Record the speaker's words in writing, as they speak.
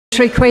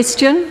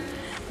Question.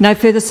 No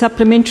further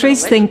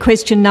supplementaries. Then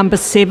question number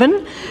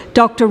 7,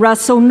 Dr.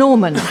 Russell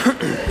Norman.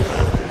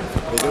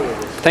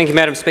 Thank you,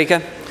 Madam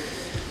Speaker.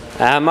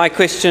 My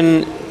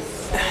question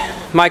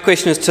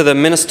is to the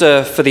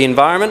Minister for the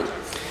Environment.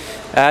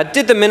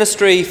 Did the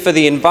Ministry for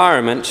the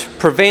Environment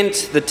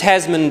prevent the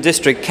Tasman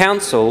District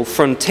Council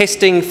from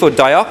testing for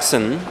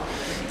dioxin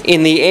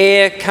in the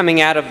air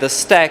coming out of the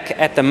stack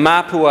at the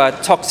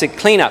Mapua toxic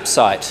cleanup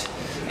site?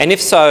 And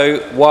if so,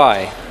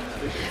 why?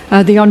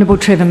 The Honourable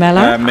Trevor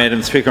Mallard.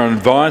 Madam Speaker, I'm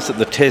advised that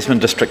the Tasman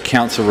District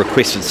Council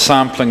requested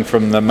sampling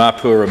from the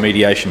Mapua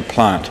remediation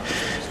plant.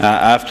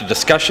 After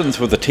discussions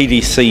with the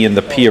TDC and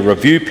the peer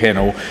review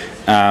panel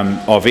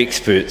of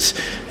experts,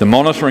 the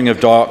monitoring of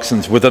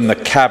dioxins within the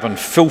carbon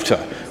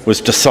filter was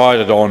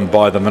decided on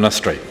by the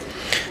Ministry.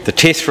 The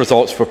test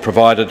results were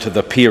provided to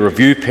the peer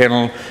review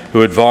panel,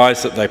 who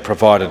advised that they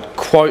provided,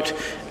 quote,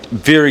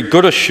 very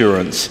good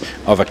assurance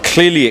of a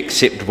clearly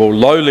acceptable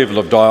low level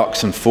of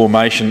dioxin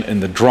formation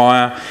in the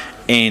dryer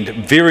and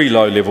very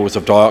low levels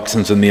of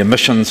dioxins in the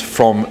emissions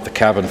from the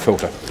carbon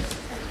filter.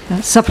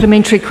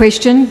 Supplementary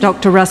question,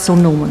 Dr. Russell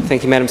Norman.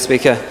 Thank you, Madam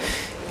Speaker.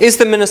 Is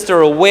the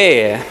Minister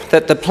aware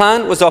that the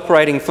plant was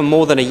operating for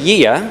more than a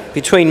year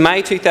between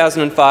May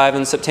 2005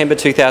 and September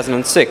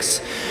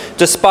 2006,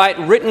 despite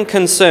written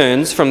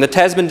concerns from the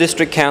Tasman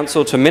District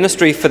Council to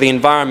Ministry for the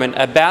Environment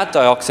about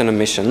dioxin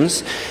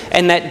emissions,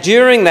 and that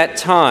during that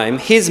time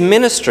his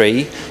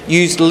ministry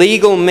used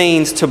legal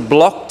means to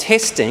block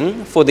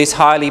testing for this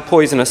highly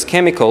poisonous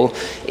chemical,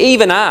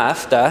 even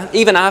after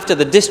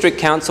the District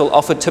Council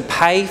offered to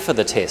pay for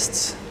the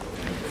tests?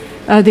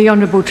 The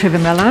Honourable Trevor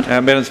Mallard.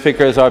 Madam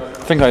Speaker, as I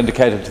think I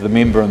indicated to the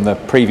member in the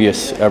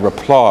previous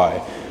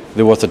reply,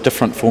 there was a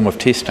different form of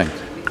testing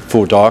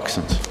for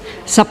dioxins.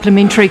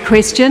 Supplementary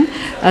question,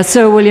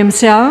 Sir William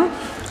Sauer.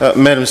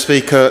 Madam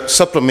Speaker,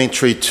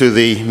 supplementary to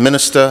the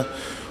Minister,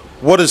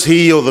 what is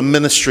he or the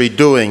Ministry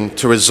doing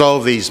to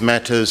resolve these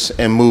matters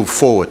and move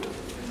forward?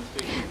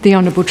 The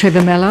Honourable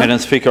Trevor Mallard. Madam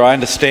Speaker, I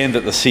understand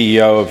that the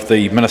CEO of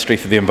the Ministry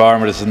for the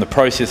Environment is in the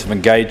process of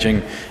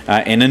engaging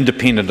an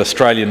independent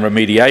Australian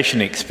remediation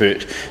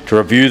expert to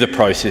review the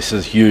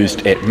processes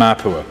used at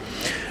Mapua.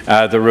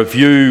 The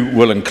review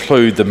will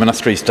include the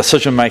Ministry's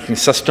decision-making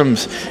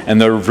systems, and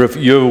the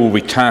reviewer will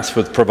be tasked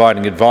with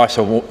providing advice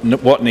on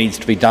what needs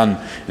to be done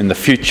in the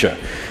future.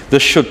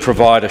 This should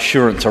provide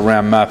assurance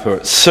around Mapua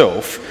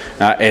itself,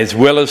 as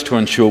well as to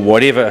ensure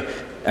wherever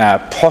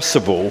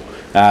possible,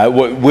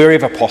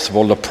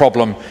 the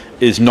problem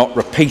is not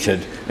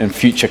repeated in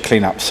future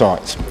clean-up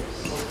sites.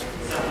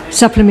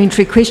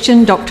 Supplementary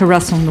question, Dr.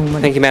 Russell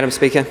Norman. Thank you, Madam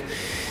Speaker.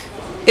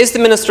 Is the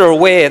Minister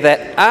aware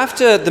that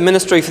after the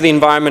Ministry for the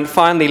Environment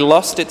finally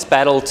lost its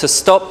battle to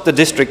stop the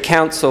District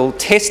Council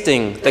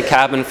testing the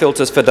carbon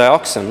filters for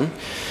dioxin,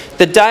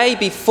 the day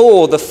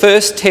before the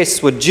first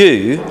tests were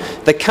due,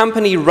 the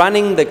company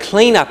running the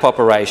clean-up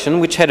operation,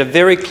 which had a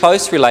very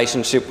close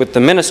relationship with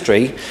the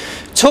Ministry,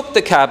 took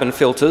the carbon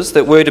filters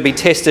that were to be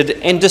tested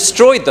and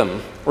destroyed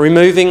them,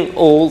 removing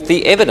all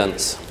the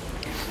evidence?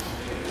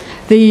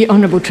 The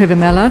Honourable Trevor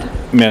Mallard.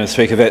 Madam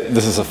Speaker,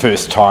 this is the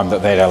first time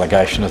that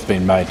allegation has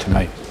been made to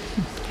me.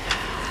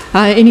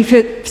 Any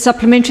further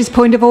supplementaries?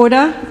 Point of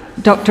order,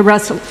 Dr.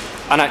 Russell.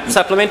 No,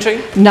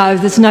 supplementary? No,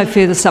 there's no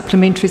further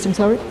supplementaries. I'm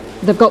sorry.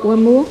 They've got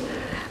one more.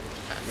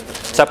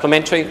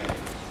 Supplementary?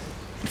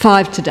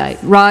 5 today.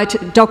 Right,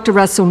 Dr.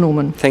 Russell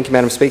Norman. Thank you,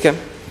 Madam Speaker.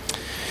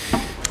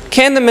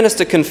 Can the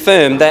Minister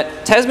confirm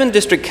that Tasman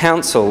District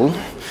Council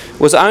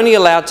was only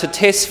allowed to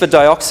test for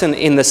dioxin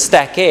in the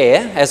stack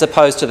air, as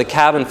opposed to the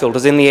carbon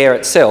filters in the air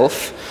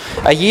itself,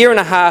 a year and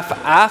a half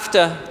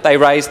after they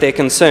raised their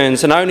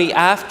concerns, and only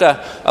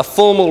after a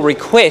formal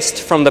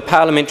request from the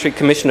Parliamentary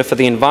Commissioner for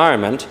the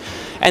Environment,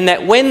 and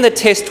that when the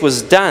test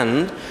was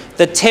done,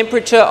 the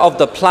temperature of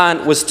the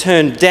plant was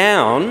turned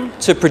down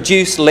to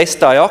produce less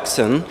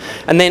dioxin,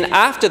 and then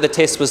after the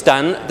test was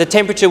done, the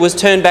temperature was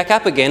turned back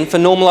up again for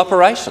normal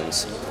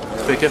operations?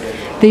 Speaker.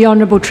 The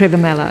Honourable Trevor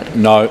Mallard.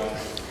 No.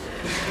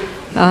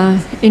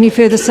 Any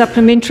further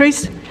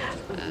supplementaries?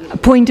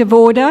 Point of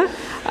order.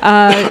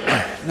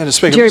 Madam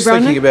Speaker,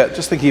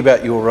 just thinking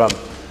about your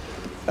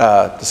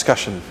little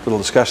discussion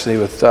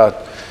here with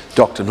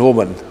Dr.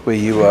 Norman, where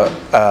you were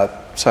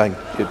saying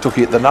you're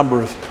looking at the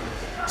number of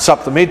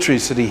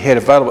supplementaries that he had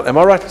available. Am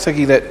I right in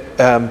thinking that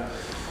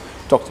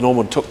Dr.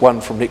 Norman took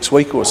one from next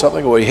week or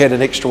something, or he had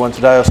an extra one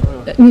today or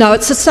something? No,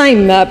 it's the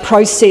same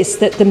process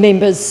that the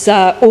members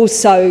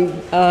also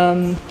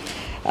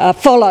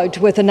followed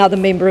with another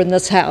member in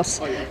this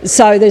House.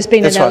 So there's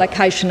been an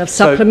allocation of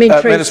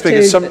supplementaries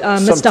to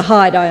Mr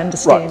Hyde, I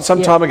understand. Right,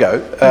 some time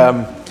ago,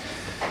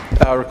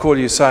 I recall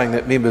you saying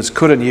that members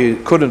could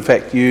in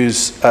fact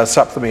use a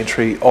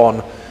supplementary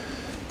on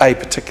a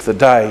particular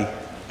day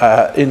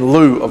in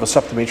lieu of a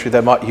supplementary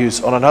they might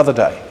use on another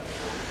day.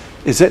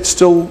 Is that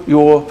still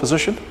your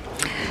position?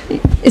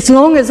 As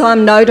long as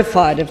I'm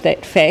notified of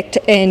that fact,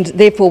 and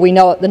therefore we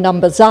know what the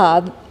numbers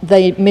are,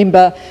 the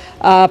member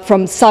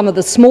from some of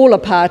the smaller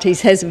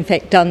parties has in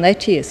fact done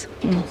that, yes.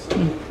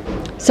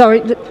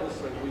 Sorry.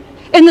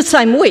 In the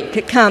same week.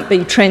 It can't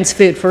be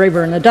transferred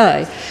forever in a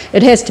day.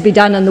 It has to be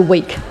done in the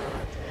week.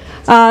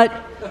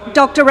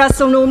 Dr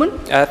Russell Norman.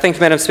 Thank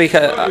you, Madam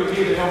Speaker.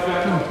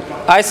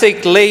 I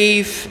seek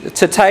leave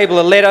to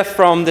table a letter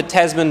from the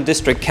Tasman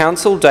District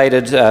Council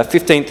dated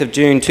 15th of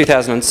June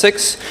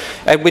 2006,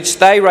 at which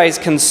they raise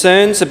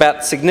concerns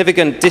about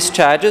significant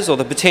discharges or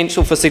the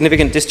potential for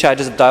significant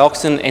discharges of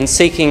dioxin and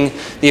seeking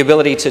the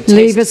ability to test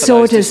Leave for a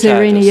sort. those Is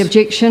there any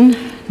objection?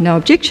 No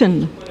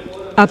objection.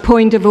 A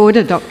point of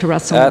order, Dr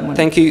Russell Norman.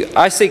 Thank you.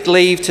 I seek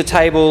leave to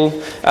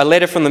table a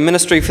letter from the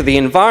Ministry for the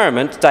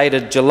Environment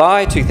dated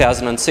July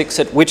 2006,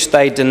 at which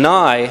they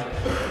deny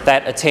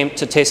that attempt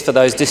to test for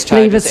those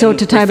discharges. Leave a sort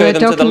to table a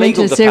document.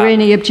 Is there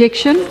any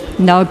objection?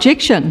 No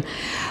objection.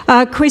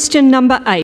 Question number 8.